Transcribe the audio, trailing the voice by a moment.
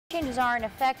changes are in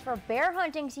effect for bear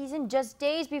hunting season just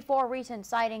days before recent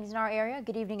sightings in our area.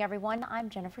 Good evening, everyone. I'm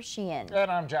Jennifer Sheehan. And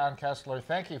I'm John Kessler.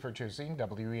 Thank you for choosing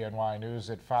WENY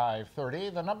News at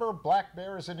 5:30. The number of black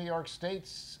bears in New York State,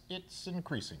 it's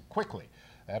increasing quickly.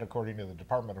 That according to the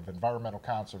Department of Environmental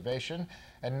Conservation.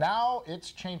 And now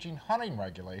it's changing hunting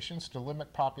regulations to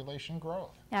limit population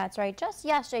growth. That's right. Just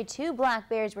yesterday, 2 black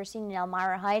bears were seen in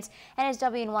Elmira Heights. And as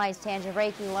WNY's Tanja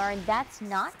Reiki learned, that's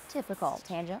not typical.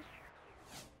 Tanja?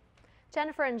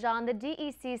 Jennifer and John, the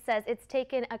DEC says it's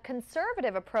taken a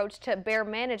conservative approach to bear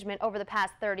management over the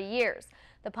past 30 years.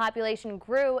 The population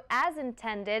grew as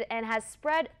intended and has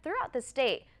spread throughout the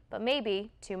state, but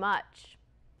maybe too much.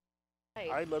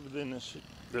 I lived in this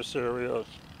area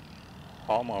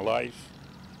all my life,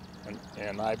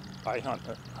 and I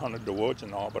hunted the woods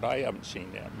and all, but I haven't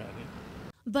seen that many.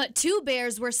 But 2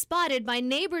 bears were spotted by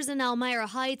neighbors in Elmira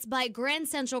Heights by Grand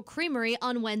Central Creamery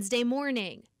on Wednesday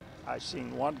morning. I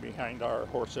seen one behind our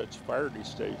Horsetts Fire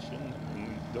Station,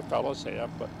 and the fellows have,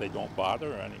 but they don't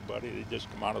bother anybody. They just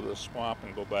come out of the swamp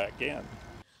and go back in.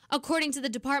 According to the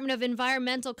Department of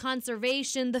Environmental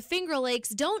Conservation, the Finger Lakes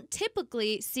don't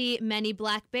typically see many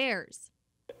black bears.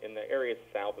 In the areas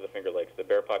south of the Finger Lakes, the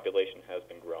bear population has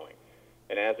been growing.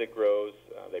 And as it grows,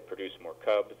 they produce more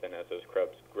cubs, and as those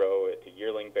cubs grow to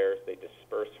yearling bears, they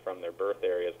disperse from their birth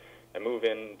areas and move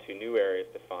into new areas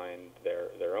to find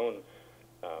their own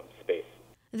space.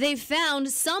 They've found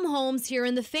some homes here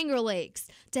in the Finger Lakes.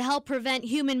 To help prevent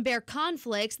human-bear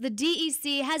conflicts, the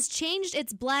DEC has changed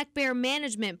its black bear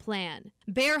management plan.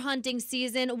 Bear hunting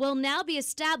season will now be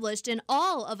established in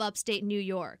all of upstate New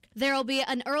York. There will be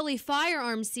an early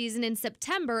firearms season in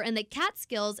September in the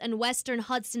Catskills and western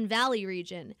Hudson Valley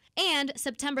region. And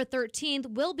September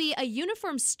 13th will be a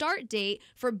uniform start date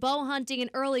for bow hunting and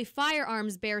early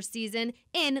firearms bear season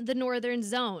in the northern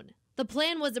zone. The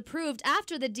plan was approved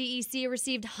after the DEC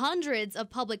received hundreds of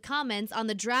public comments on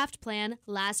the draft plan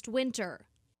last winter.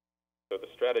 So the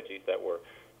strategies that we're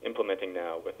implementing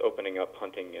now with opening up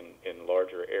hunting in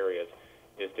larger areas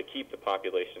is to keep the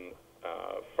population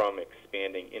from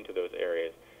expanding into those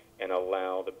areas and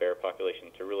allow the bear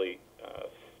population to really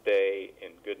stay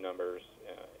in good numbers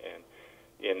and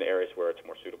in areas where it's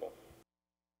more suitable.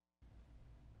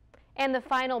 And the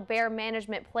final bear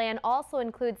management plan also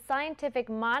includes scientific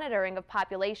monitoring of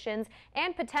populations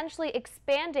and potentially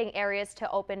expanding areas to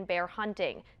open bear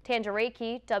hunting. Tanja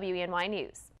Reiki, WENY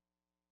News.